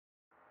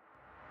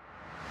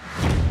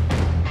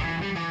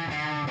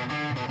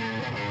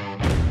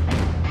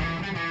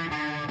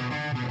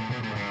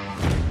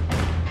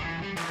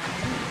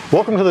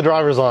Welcome to the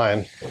driver's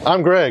line.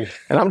 I'm Greg.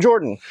 And I'm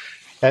Jordan.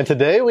 And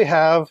today we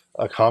have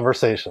a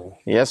conversation.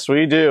 Yes,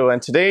 we do. And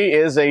today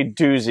is a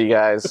doozy,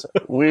 guys.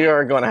 We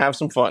are going to have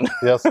some fun.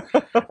 Yes.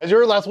 As you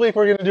heard last week,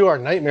 we're going to do our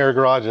nightmare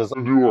garages.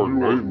 I'm going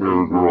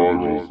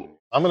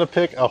to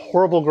pick a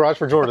horrible garage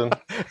for Jordan.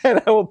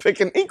 And I will pick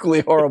an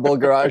equally horrible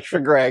garage for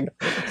Greg.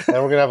 And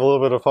we're going to have a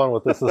little bit of fun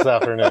with this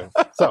afternoon.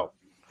 So,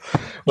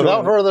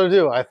 without further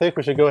ado, I think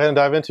we should go ahead and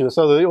dive into it.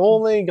 So the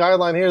only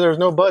guideline here, there's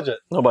no budget.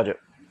 No budget.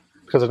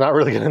 Because they're not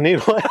really going to need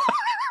one.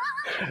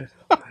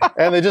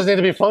 And they just need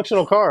to be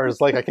functional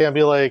cars. Like, I can't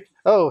be like,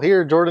 oh,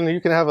 here, Jordan,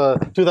 you can have a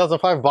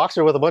 2005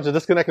 Boxer with a bunch of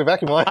disconnected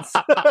vacuum lines.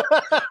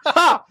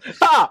 Ha!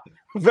 Ha!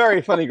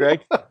 Very funny, Greg.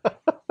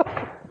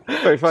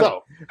 Very funny.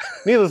 So,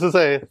 needless to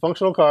say,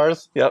 functional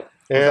cars. Yep.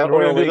 And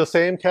we're going to do the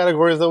same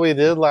categories that we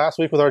did last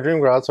week with our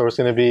Dream Garage. So it's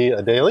going to be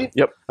a daily,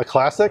 yep, a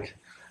classic,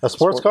 a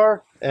sports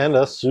car, and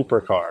a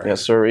supercar. Yes,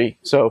 sir.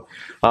 So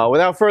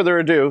without further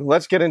ado,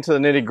 let's get into the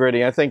nitty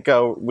gritty. I think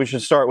we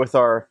should start with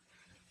our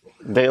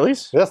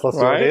dailies. Yes, let's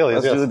do the dailies.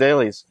 Let's do the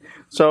dailies.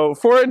 So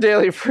for a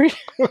daily free...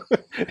 You're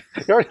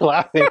already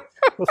laughing.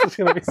 This is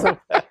going to be so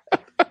bad.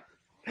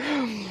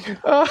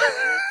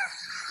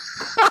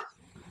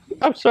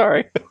 I'm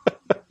sorry.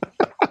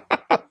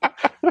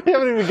 We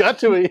haven't even got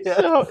to it yet.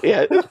 So,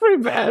 yeah, it's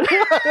pretty bad.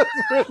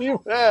 It's pretty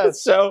bad.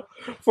 So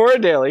for a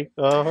daily,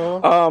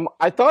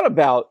 I thought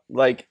about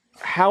like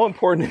how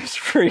important it is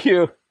for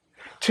you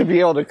to be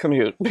able to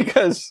commute,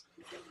 because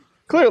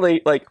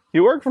clearly, like,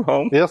 you work from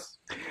home. Yes.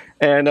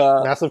 And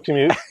massive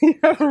commute. You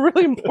have a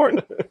really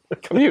important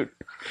commute.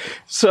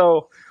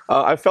 So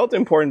I felt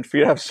important for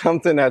you to have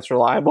something that's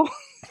reliable,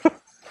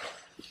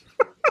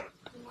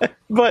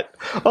 but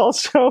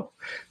also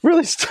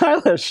really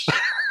stylish.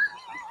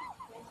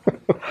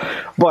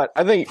 But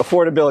I think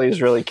affordability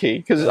is really key,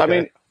 because I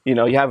mean, you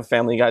know, you have a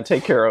family you got to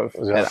take care of,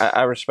 and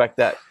I respect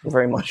that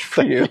very much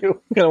for you. You're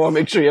going to want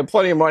to make sure you have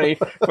plenty of money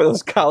for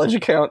those college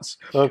accounts.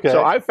 Okay.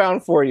 So I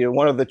found for you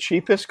one of the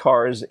cheapest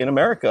cars in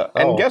America,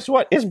 and guess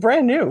what? It's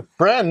brand new.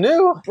 Brand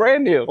new?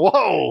 Brand new.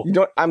 Whoa! You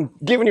don't. I'm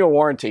giving you a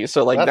warranty,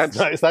 so like that's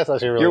nice. That's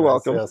actually really you're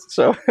nice. welcome. Yes.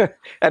 So,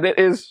 and it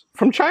is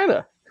from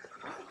China.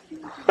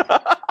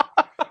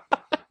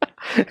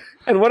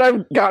 And what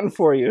I've gotten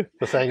for you,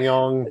 the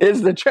SsangYong,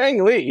 is the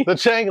Changli. The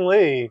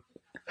Changli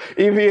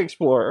EV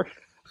Explorer.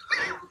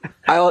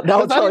 I'll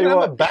tell you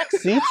what. Have a back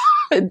seat?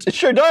 It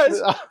sure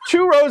does.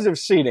 2 rows of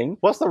seating.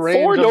 What's the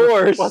range? 4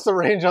 doors. What's the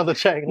range on the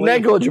Changli?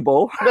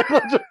 Negligible.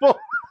 Negligible.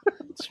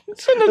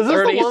 It's in the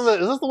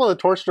 30s. Is this the one that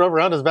Torch drove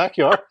around his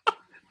backyard?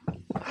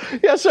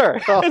 Yes, sir.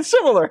 Oh. It's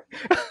similar.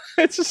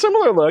 It's a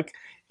similar look.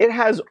 It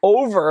has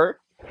over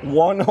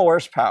 1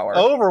 horsepower.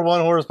 Over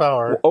 1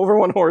 horsepower. Over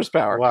 1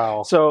 horsepower.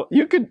 Wow. So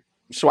you could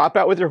swap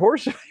out with your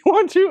horse if you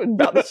want to,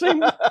 about the same.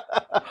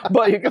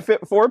 But you can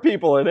fit 4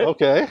 people in it.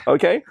 Okay.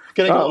 Okay.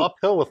 Can it go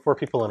uphill with 4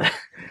 people in it?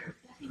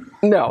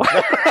 No.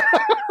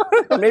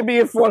 Maybe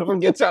if one of them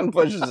gets out and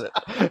pushes it.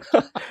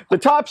 The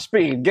top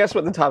speed, guess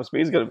what the top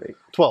speed is going to be?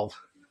 12.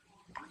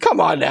 Come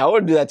on now, I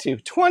would do that too.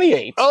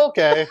 28.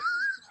 Okay.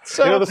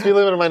 So, you know, the speed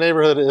limit in my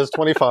neighborhood is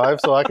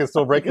 25, so I can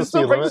still break the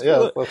speed limit.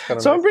 Yeah, that's kind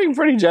of so nice. I'm being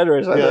pretty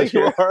generous, I think.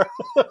 You are.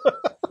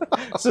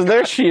 So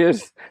there she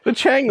is, the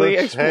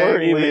Changli Explorer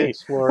EV.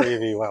 Explorer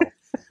EV, wow.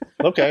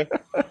 Okay.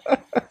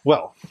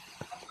 Well,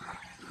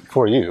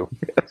 for you,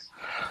 yes,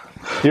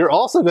 you're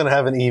also going to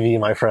have an EV,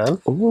 my friend.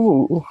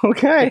 Ooh,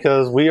 okay.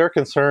 Because we are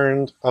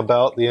concerned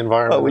about the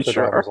environment with the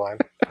driver's line.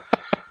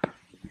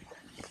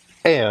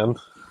 And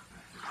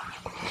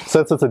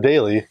since it's a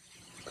daily,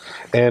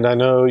 and I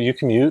know you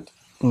commute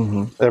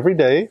every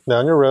day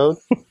down your road,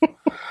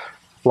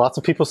 lots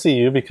of people see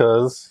you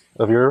because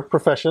of your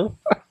profession.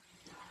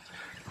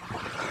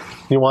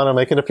 You want to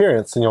make an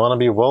appearance, and you want to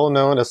be well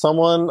known as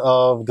someone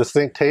of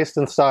distinct taste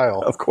and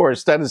style. Of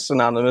course, that is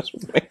synonymous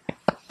with me.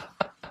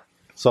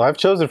 So I've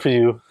chosen for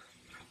you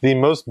the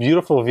most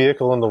beautiful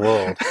vehicle in the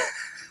world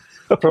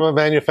from a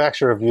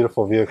manufacturer of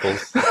beautiful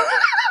vehicles.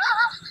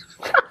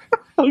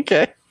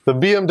 Okay. The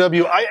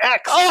BMW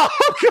iX. Oh,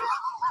 God.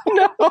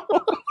 No.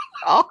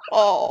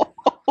 Oh.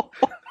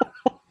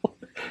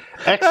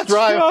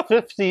 X-Drive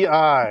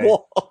 50i.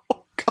 Whoa.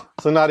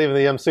 So not even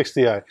the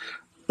M60i.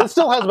 It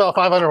still has about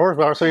 500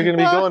 horsepower, so you're going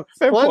to be going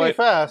plenty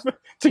fast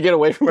to get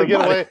away from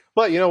everybody.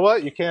 But you know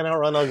what? You can't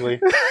outrun ugly.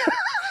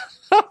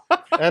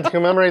 And to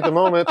commemorate the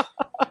moment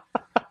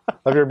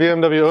of your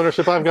BMW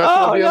ownership, I've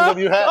got you a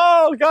BMW hat.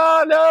 Oh,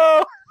 God,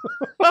 no.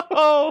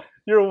 No.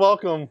 You're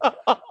welcome.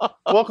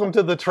 Welcome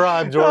to the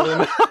tribe,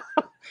 Jordan.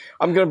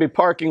 I'm going to be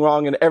parking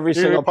wrong in every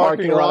single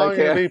parking lot I can.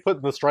 You're going to be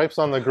putting the stripes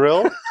on the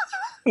grill.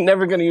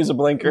 Never going to use a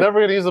blinker. Never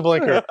going to use a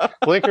blinker.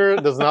 Blinker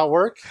does not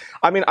work.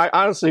 I mean, I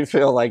honestly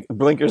feel like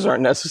blinkers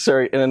aren't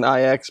necessary in an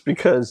iX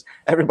because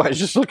everybody's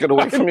just looking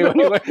away from you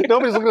anyway.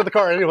 Nobody's looking at the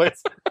car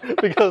anyways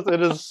because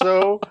it is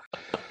so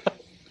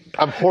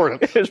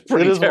abhorrent. It is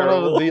pretty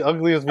terrible. One of the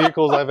ugliest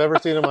vehicles I've ever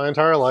seen in my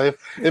entire life.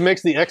 It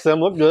makes the XM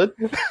look good.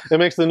 It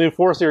makes the new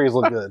 4 Series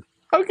look good.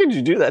 How could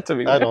you do that to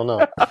me, man? I don't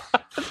know.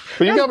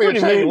 But you got me a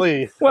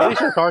Changli. Well, at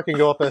least your car can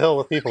go up a hill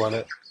with people in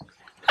it.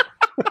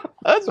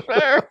 That's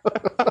fair.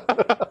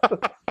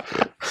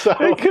 So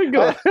it could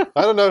go.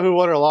 I don't know who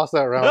won or lost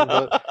that round,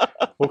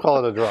 but we'll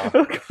call it a draw.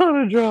 We'll call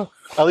it a draw.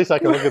 At least I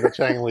can look at the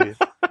Chang lead.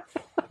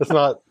 It's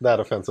not that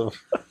offensive.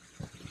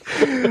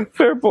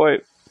 Fair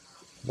point.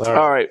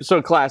 All right.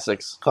 So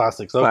classics.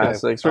 Classics. Okay.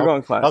 Classics. We're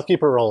going classics. I'll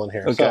keep it rolling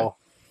here. Okay. So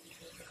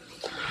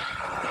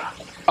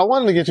I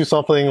wanted to get you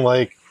something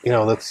like,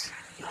 that's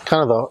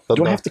kind of the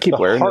Do I have to keep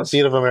wearing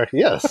heartbeat of America.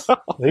 Yes.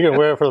 You can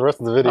wear it for the rest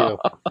of the video.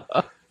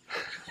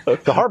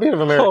 The heartbeat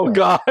of America. Oh,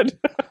 God.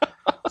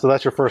 So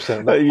that's your first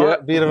hint. The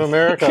heartbeat of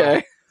America.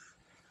 Okay.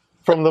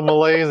 From the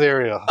Malays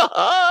area.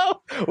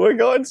 Oh, we're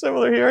going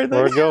similar here, I think.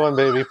 We're going,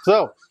 baby.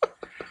 So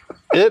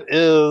it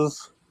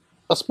is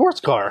a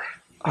sports car.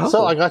 Oh.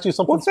 So I got you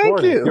something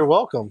sporty. Thank you. You're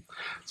welcome.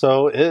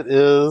 So it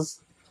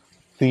is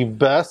the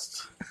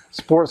best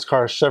sports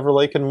car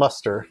Chevrolet can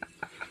muster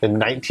in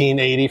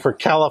 1980 for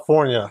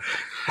California.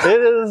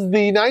 It is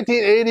the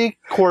 1980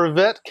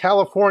 Corvette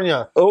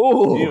California.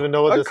 Oh, do you even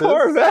know what this is? A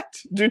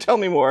Corvette? Do tell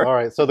me more. All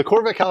right. So the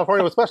Corvette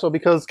California was special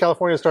because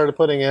California started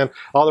putting in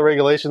all the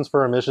regulations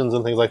for emissions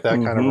and things like that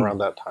kind of around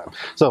that time.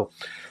 So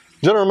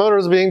General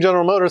Motors, being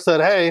General Motors,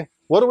 said, hey,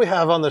 what do we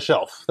have on the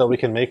shelf that we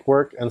can make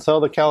work and sell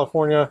the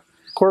California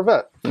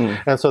Corvette?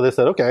 And so they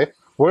said, okay,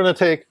 we're going to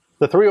take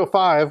the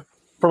 305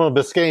 from a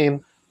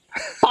Biscayne,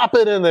 pop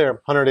it in there,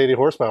 180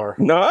 horsepower.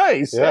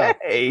 Nice. Yeah.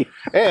 Hey.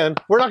 And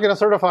we're not going to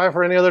certify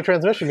for any other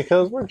transmission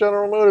because we're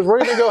General Motors. We're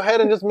going to go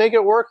ahead and just make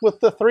it work with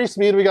the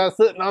 3-speed we got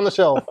sitting on the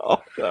shelf. Oh,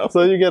 no.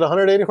 So you get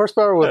 180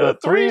 horsepower with a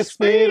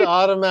 3-speed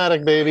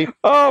automatic, baby.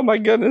 Oh, my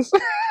goodness.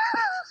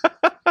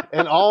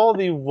 And all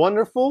the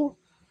wonderful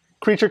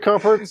creature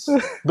comforts,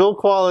 build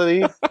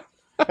quality,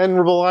 and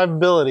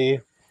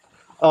reliability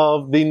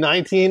of the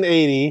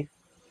 1980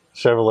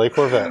 Chevrolet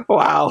Corvette.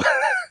 Wow.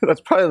 That's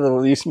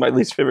probably my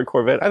least favorite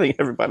Corvette. I think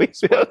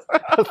everybody's.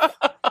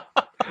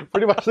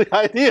 Pretty much the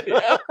idea.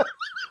 Yeah.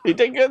 You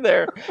did good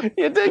there.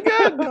 You did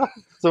good.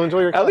 So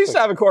enjoy your classic. At least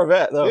I have a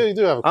Corvette, though. Yeah, you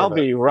do have a Corvette. I'll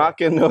be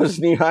rocking those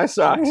knee-high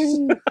socks.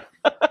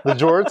 The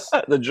jorts?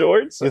 The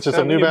jorts. Get you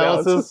some New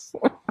Balances.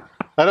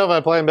 I know if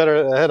I planned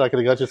better ahead, I could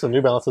have got you some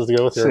New Balances to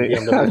go with your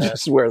BMW.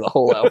 Just wear the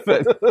whole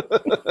outfit.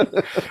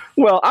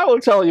 Well, I will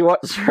tell you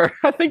what, sir.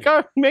 I think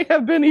I may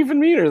have been even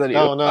meaner than you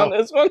on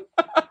this one.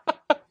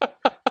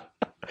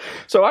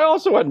 So I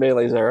also went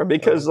Melee's era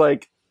because,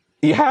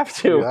 you have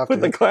to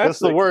with the classic. It's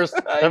the worst.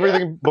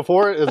 Everything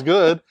before it is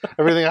good.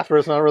 Everything after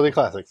it's not really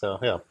classic. So,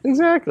 yeah.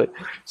 Exactly.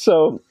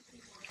 So,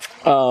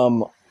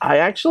 I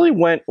actually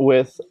went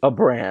with a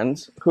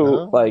brand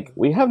who,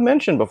 we have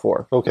mentioned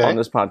before on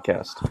this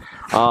podcast.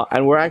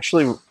 And we're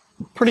actually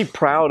pretty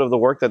proud of the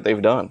work that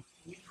they've done.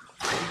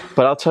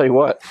 But I'll tell you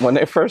what, when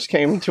they first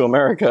came to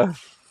America,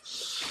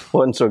 it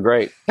wasn't so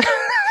great.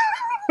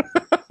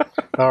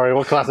 All right,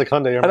 what classic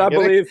Hyundai am I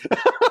believe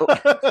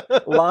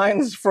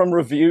lines from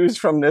reviews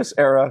from this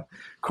era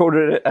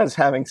quoted it as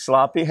having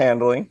sloppy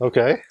handling.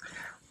 Okay.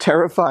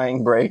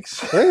 Terrifying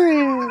brakes.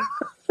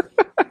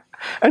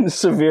 And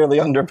severely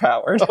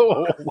underpowered.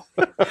 Oh.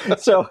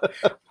 So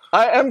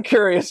I am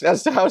curious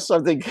as to how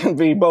something can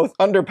be both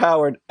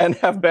underpowered and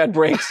have bad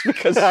brakes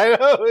because I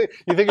know.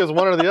 You think it's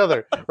one or the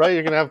other, right?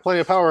 You're going to have plenty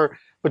of power,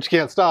 but you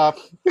can't stop.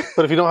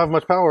 But if you don't have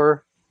much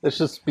power, it's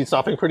just be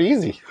stopping pretty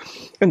easy.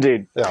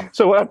 Indeed. Yeah.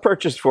 So what I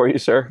purchased for you,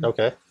 sir.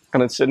 Okay.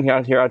 And it's sitting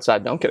here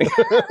outside. No, I'm kidding.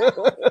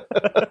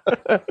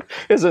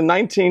 Is a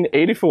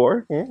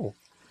 1984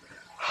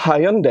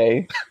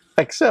 Hyundai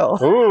Excel.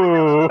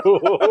 Ooh.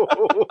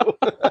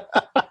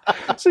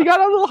 So you got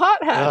a little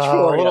hot hatch for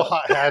you. A you. little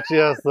hot hatch,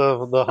 yes.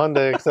 The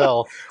Hyundai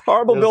Excel.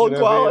 Horrible build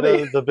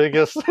quality. The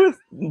biggest.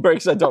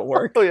 Brakes that don't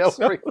work. Oh, yeah,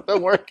 brakes that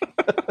don't work.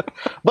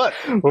 But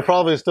we'll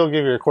probably still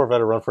give your Corvette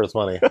a run for its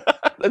money.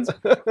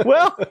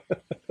 Well,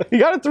 you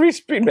got a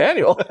 3-speed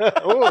manual.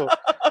 Ooh,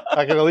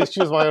 I can at least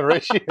choose my own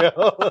ratio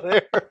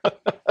there.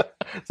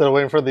 Instead of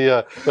waiting for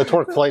the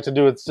torque flight to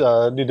do its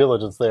due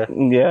diligence there.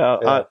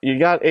 Yeah. You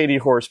got 80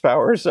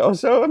 horsepower,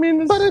 so I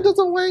mean... But it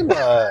doesn't weigh much.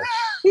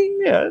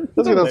 Yeah.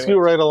 It's going to scoot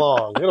right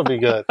along. It'll be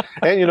good.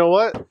 And you know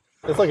what?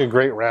 It's like a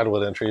great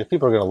Radwood entry.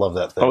 People are going to love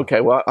that thing.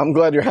 Okay, well, I'm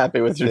glad you're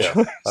happy with your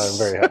choice. I'm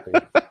very happy.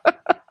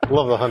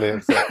 Love the Hyundai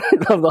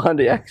accent. Love the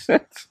Hyundai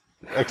accent.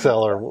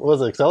 Excel, or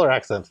was it Excel or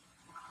accent?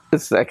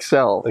 It's the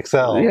Excel.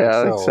 Excel.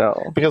 Yeah,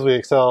 Excel. Because we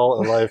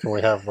excel in life and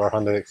we have our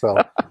Hyundai Excel.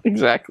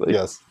 Exactly.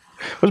 Yes.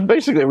 It was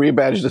basically a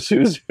rebadge to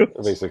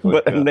Suzu.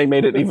 Basically. And they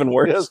made it even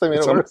worse. Yes, they made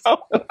it worse.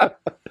 All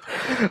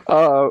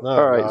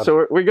right, God.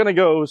 So we're going to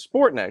go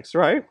sport next,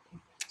 right?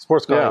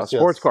 Sports cars. Yeah,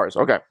 sports cars.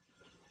 Okay.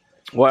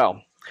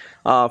 Well,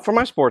 for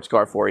my sports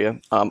car for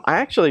you,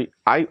 I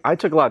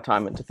took a lot of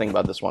time to think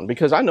about this one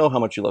because I know how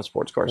much you love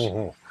sports cars.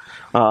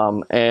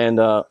 And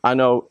I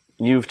know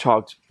you've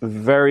talked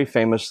very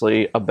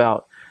famously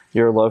about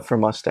your love for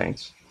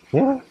Mustangs.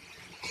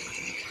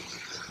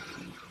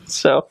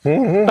 So...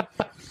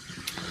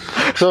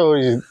 So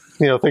you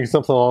think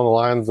something along the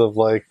lines of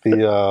like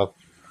the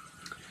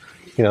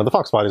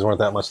Fox bodies weren't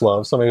that much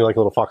love, so maybe like a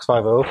little Fox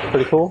 5.0,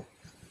 pretty cool.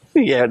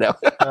 Yeah, no.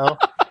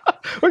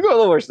 We're going a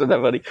little worse than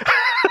that, buddy.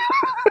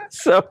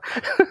 So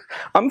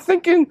I'm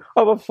thinking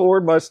of a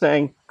Ford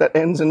Mustang that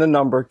ends in the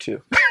number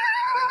 2.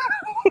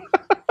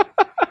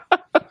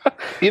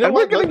 You know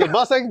what? The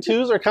Mustang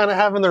 2s are kind of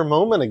having their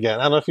moment again.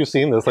 I don't know if you've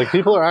seen this. Like,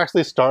 people are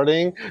actually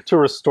starting to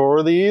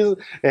restore these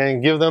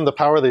and give them the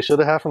power they should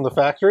have had from the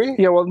factory.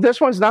 Yeah, well, this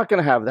one's not going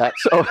to have that.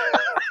 So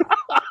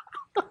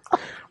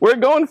we're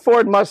going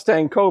Ford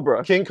Mustang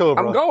Cobra. King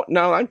Cobra.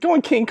 I'm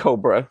going King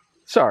Cobra.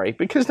 Sorry,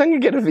 because then you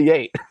get a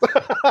V8.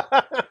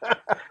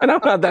 And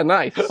I'm not that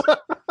nice.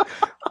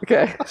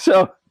 Okay,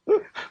 so...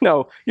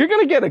 No, you're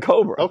going to get a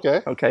Cobra.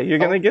 Okay, you're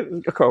going to get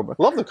a Cobra.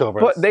 Love the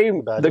Cobra. But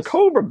the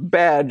Cobra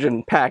badge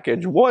and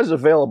package was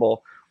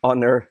available on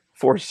their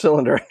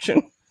 4-cylinder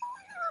engine.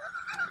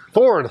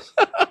 Ford.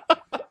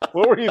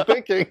 What were you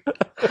thinking?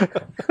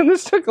 And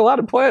this took a lot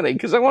of planning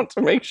because I want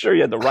to make sure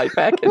you had the right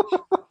package.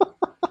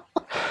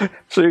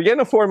 So you're getting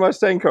a Ford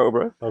Mustang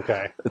Cobra.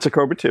 Okay. It's a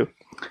Cobra 2.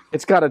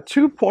 It's got a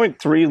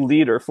 2.3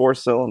 liter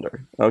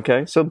 4-cylinder.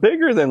 Okay, so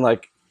bigger than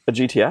like a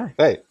GTI.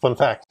 Hey, fun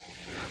fact.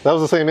 That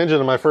was the same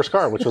engine in my first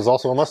car, which was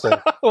also a Mustang.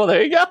 Well,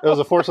 there you go. It was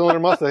a 4-cylinder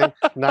Mustang,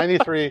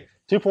 93,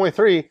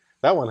 2.3.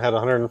 That one had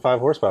 105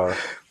 horsepower.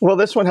 Well,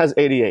 this one has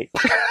 88.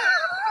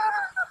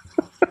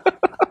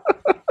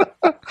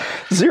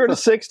 0 to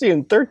 60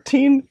 in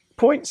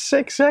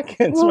 13.6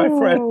 seconds, my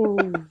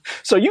friend.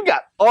 So you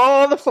got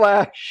all the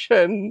flash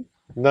and...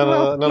 None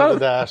of the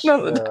dash. None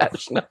of the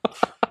dash, no.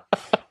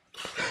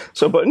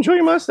 So, but enjoy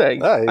your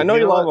Mustang. Hey, I know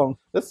you love them.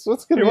 It's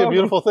going to be a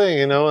beautiful thing,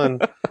 you know,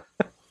 and...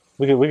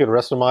 We could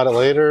resto mod it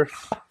later.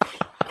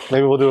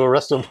 Maybe we'll do a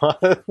resto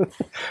mod.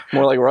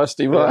 More like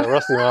Rusty mod. Yeah,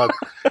 Rusty mod.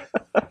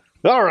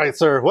 All right,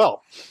 sir.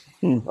 Well,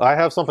 I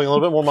have something a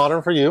little bit more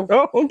modern for you.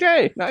 Oh,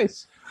 okay.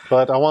 Nice.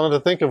 But I wanted to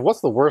think of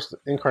what's the worst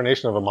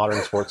incarnation of a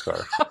modern sports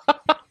car.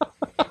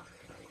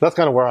 That's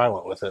kind of where I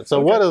went with it.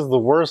 So what is the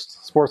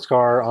worst sports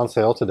car on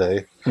sale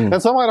today? And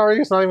some might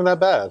argue it's not even that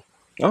bad.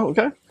 Oh,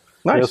 okay.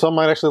 Nice. You know, some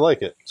might actually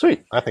like it.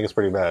 Sweet. I think it's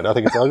pretty bad. I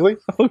think it's ugly.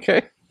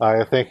 Okay.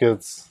 I think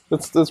it's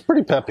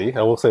pretty peppy.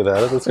 I will say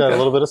that. It's got a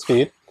little bit of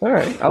speed. All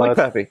right. I like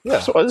peppy. Yeah.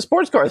 So the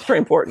sports car is very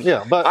important.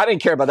 Yeah, but I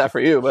didn't care about that for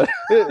you, but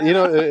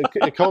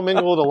it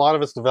commingled a lot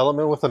of its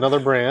development with another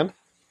brand.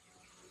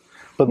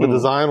 But the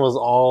design was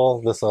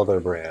all this other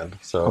brand.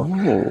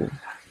 So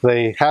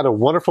they had a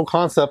wonderful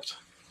concept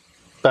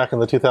back in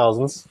the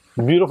 2000s.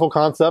 Beautiful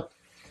concept.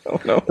 Oh,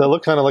 no. That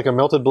looked kind of like a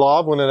melted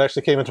blob when it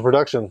actually came into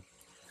production.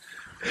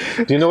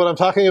 Do you know what I'm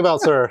talking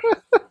about, sir?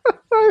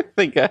 I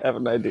think I have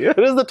an idea. It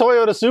is the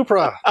Toyota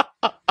Supra.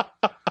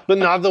 But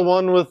not the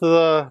one with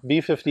the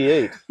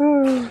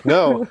B58.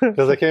 No,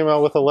 because they came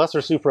out with a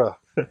lesser Supra.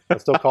 I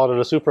still called it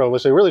a Supra,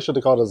 which they really should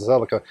have called it a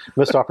Celica.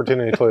 Missed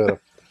opportunity Toyota.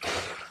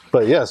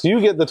 But yes,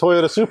 you get the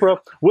Toyota Supra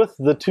with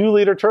the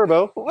 2-liter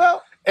turbo.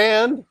 Well,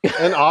 and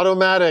an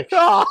automatic.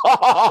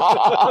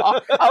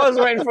 I was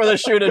waiting for the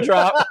shoe to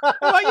drop.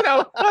 Well, you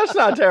know, that's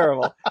not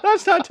terrible.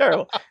 That's not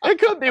terrible. It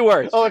could be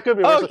worse. Oh, it could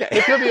be worse. Okay.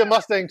 It could be a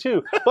Mustang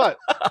too. But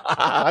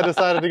I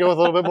decided to go with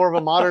a little bit more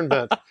of a modern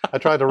bent. I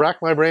tried to rack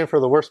my brain for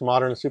the worst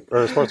modern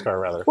sports car,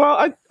 rather.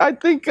 Well, I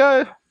think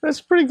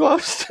that's pretty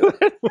close to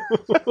it.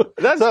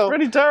 That's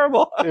pretty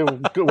terrible.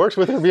 It works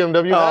with your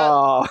BMW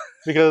hat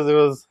because it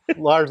was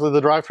largely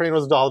the drivetrain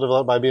was all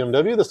developed by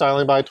BMW, the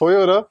styling by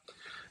Toyota.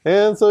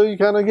 And so you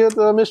kind of get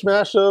a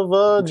mishmash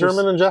of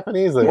German and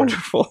Japanese there.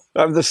 Wonderful.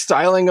 Of the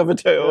styling of a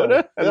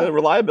Toyota and the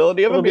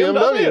reliability of a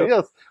BMW.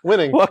 Yes,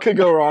 winning. What could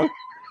go wrong?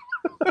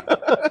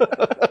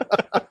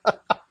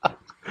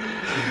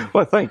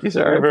 Well, thank you,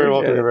 sir. You're very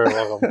welcome. You're very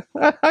welcome.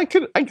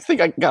 I think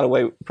I got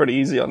away pretty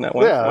easy on that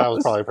one. Yeah, that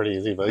was probably pretty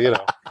easy, but you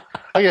know.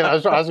 Again, I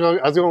was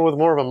going with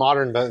more of a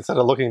modern bent instead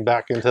of looking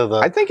back into the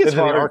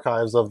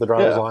archives of the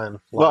driver's line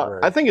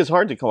library. Well, I think it's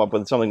hard to come up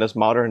with something that's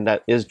modern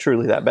that is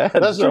truly that bad.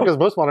 That's true, because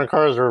most modern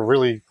cars are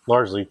really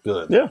largely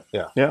good. Yeah.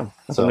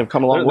 So they've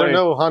come a long way. There are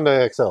no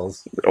Hyundai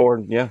XLs. Or,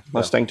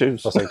 Mustang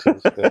 2s. Mustang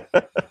 2s,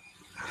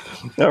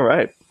 yeah. All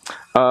right.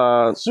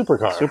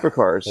 Supercars.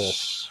 Supercars.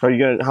 Yes. Are you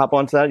going to hop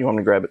onto that? You want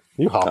me to grab it?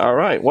 You hop. All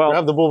right. Well,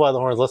 grab the bull by the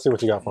horns. Let's see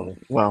what you got for me.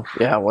 Well,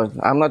 yeah. Well,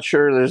 I'm not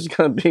sure there's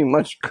going to be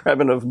much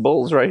grabbing of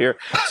bulls right here.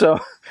 So,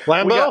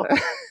 Lambo?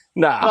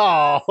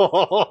 Nah.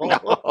 Oh.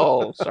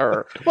 No,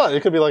 sir. Well,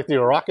 it could be like the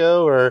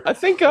Oraco or I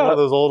think one of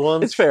those old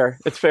ones. It's fair.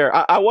 It's fair.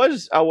 I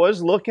was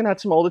looking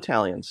at some old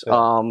Italians.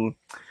 Yeah.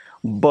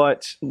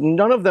 But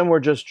none of them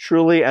were just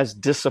truly as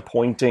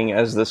disappointing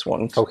as this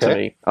one to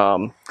me.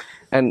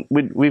 And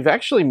we've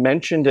actually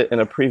mentioned it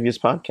in a previous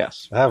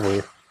podcast. Have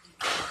we?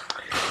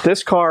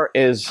 This car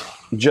is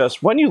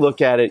just, when you look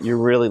at it, you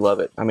really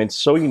love it. I mean, it's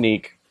so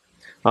unique.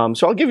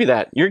 So I'll give you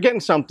that. You're getting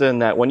something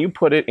that when you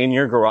put it in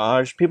your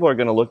garage, people are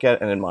going to look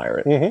at and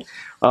admire it.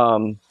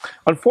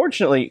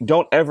 Unfortunately,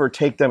 don't ever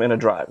take them in a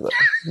drive, though,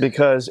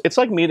 because it's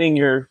like meeting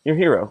your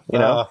hero. You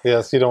know?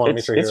 Yes, you don't want to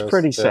meet your heroes. It's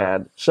pretty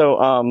sad.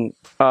 So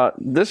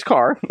this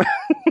car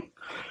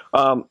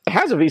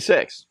has a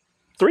V6,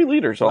 3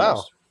 liters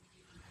almost. Wow.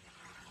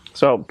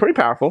 So pretty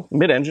powerful,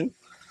 mid-engine.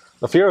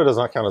 The Fiero does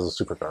not count as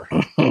a supercar.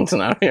 It's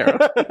not a Fiero.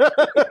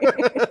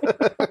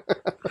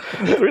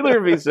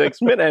 3-liter V6,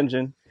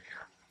 mid-engine,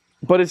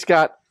 but it's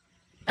got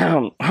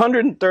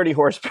 130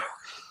 horsepower.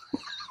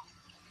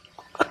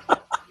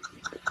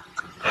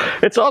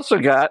 It's also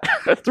got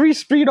a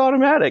 3-speed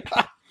automatic.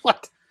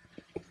 What?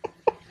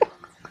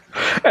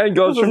 And it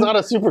goes This is not a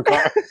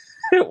supercar.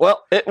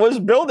 Well, it was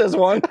built as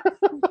one,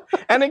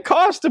 and it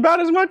cost about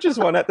as much as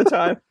one at the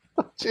time.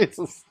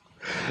 Jesus.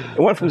 It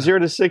went from 0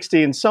 to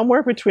 60 in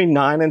somewhere between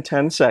 9 and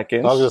 10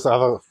 seconds. For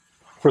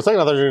a second,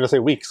 I thought you were going to say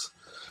weeks.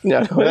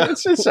 No,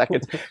 it's in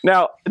seconds.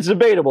 Now, it's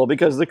debatable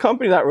because the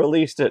company that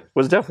released it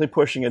was definitely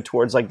pushing it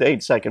towards like the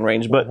 8-second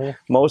range, but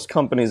most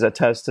companies that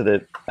tested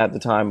it at the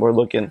time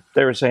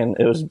they were saying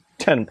it was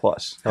 10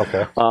 plus.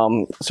 Okay.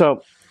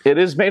 So it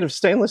is made of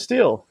stainless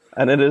steel,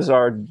 and it is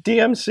our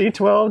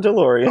DMC-12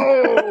 DeLorean.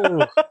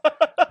 Oh,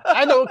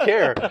 I don't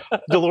care.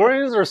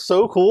 DeLoreans are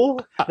so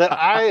cool that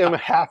I am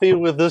happy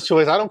with this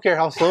choice. I don't care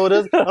how slow it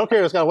is. I don't care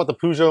if it's got the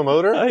Peugeot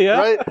motor,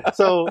 right?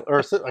 So, or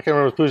I can't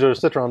remember if it's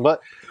Peugeot or Citroen,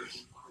 but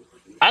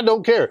I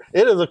don't care.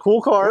 It is a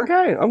cool car.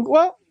 Okay.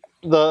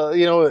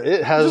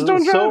 It has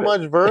so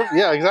much verve.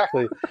 Yeah,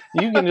 exactly.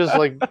 You can just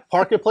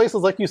park at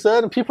places like you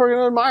said, and people are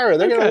going to admire it.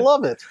 They're going to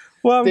love it.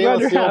 Well, I'm glad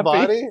you're happy.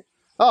 Body.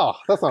 Oh,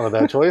 that's not a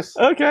bad choice.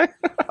 Okay.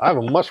 I have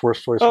a much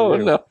worse choice for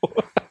you. Oh, no.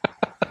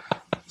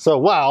 So,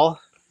 while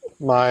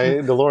my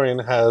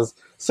DeLorean has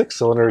 6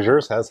 cylinders,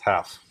 yours has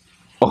half.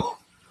 Oh.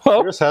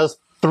 Well, yours has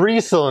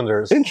 3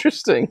 cylinders.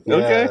 Interesting.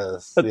 Okay.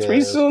 Yes, a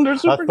 3-cylinder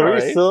supercar.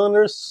 A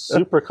 3-cylinder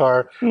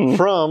supercar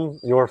from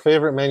your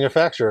favorite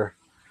manufacturer.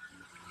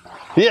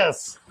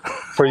 Yes.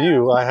 For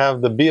you, I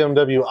have the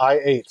BMW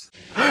i8.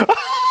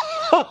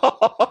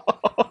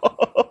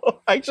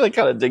 I actually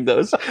kind of dig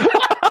those.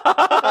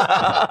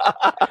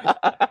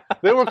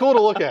 They were cool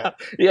to look at.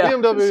 Yeah.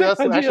 BMW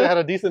actually had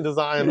a decent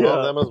design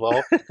of them as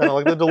well, kind of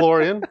like the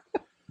DeLorean.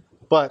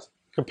 But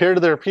compared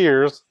to their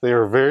peers, they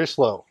are very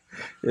slow.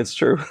 It's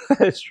true.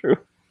 It's true.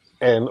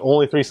 And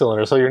only 3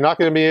 cylinders. So you're not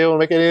going to be able to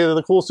make any of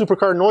the cool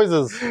supercar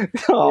noises in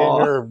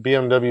your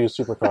BMW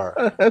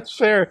supercar. That's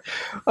fair.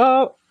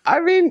 I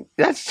mean,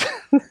 that's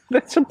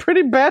a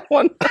pretty bad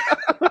one.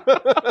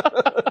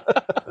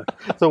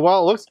 So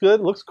while it looks good,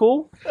 looks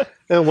cool,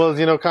 and was,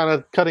 kind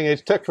of cutting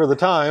edge tech for the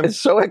time. It's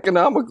so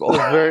economical.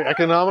 It's very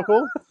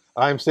economical.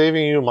 I'm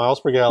saving you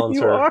miles per gallon, You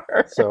sir.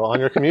 are. So on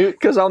your commute.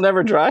 Because I'll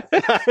never drive.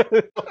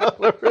 I'll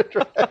never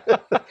drive.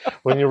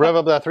 When you rev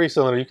up that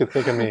 3-cylinder, you could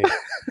think of me.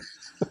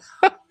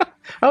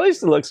 At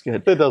least it looks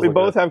good. It does. We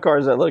both have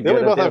cars that look good.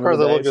 We both have cars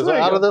that look good. So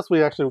out of this,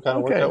 we actually kind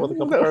of Okay. worked out with a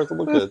couple cars that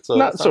look good. So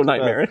not so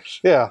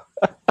nightmarish. Yeah.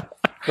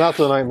 Not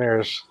so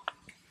nightmarish.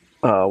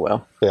 Oh,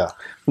 well. Yeah.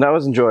 That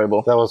was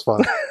enjoyable. That was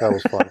fun. That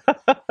was fun.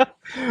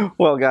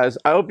 Well, guys,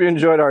 I hope you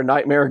enjoyed our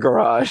nightmare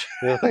garage.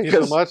 Yeah, thank you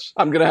so much.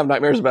 I'm going to have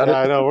nightmares about it.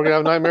 I know. We're going to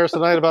have nightmares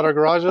tonight about our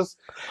garages.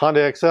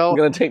 Honda XL. I'm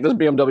going to take this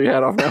BMW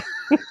hat off now.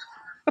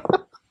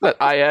 That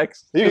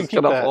iX you can is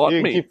going to haunt me.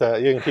 You can keep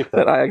that. You can keep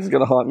that. That iX is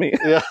going to haunt me.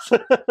 Yes.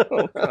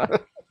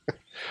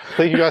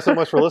 Thank you guys so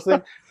much for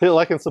listening. Hit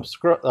like and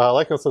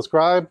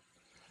subscribe.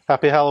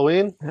 Happy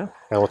Halloween. Yeah.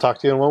 And we'll talk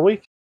to you in 1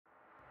 week.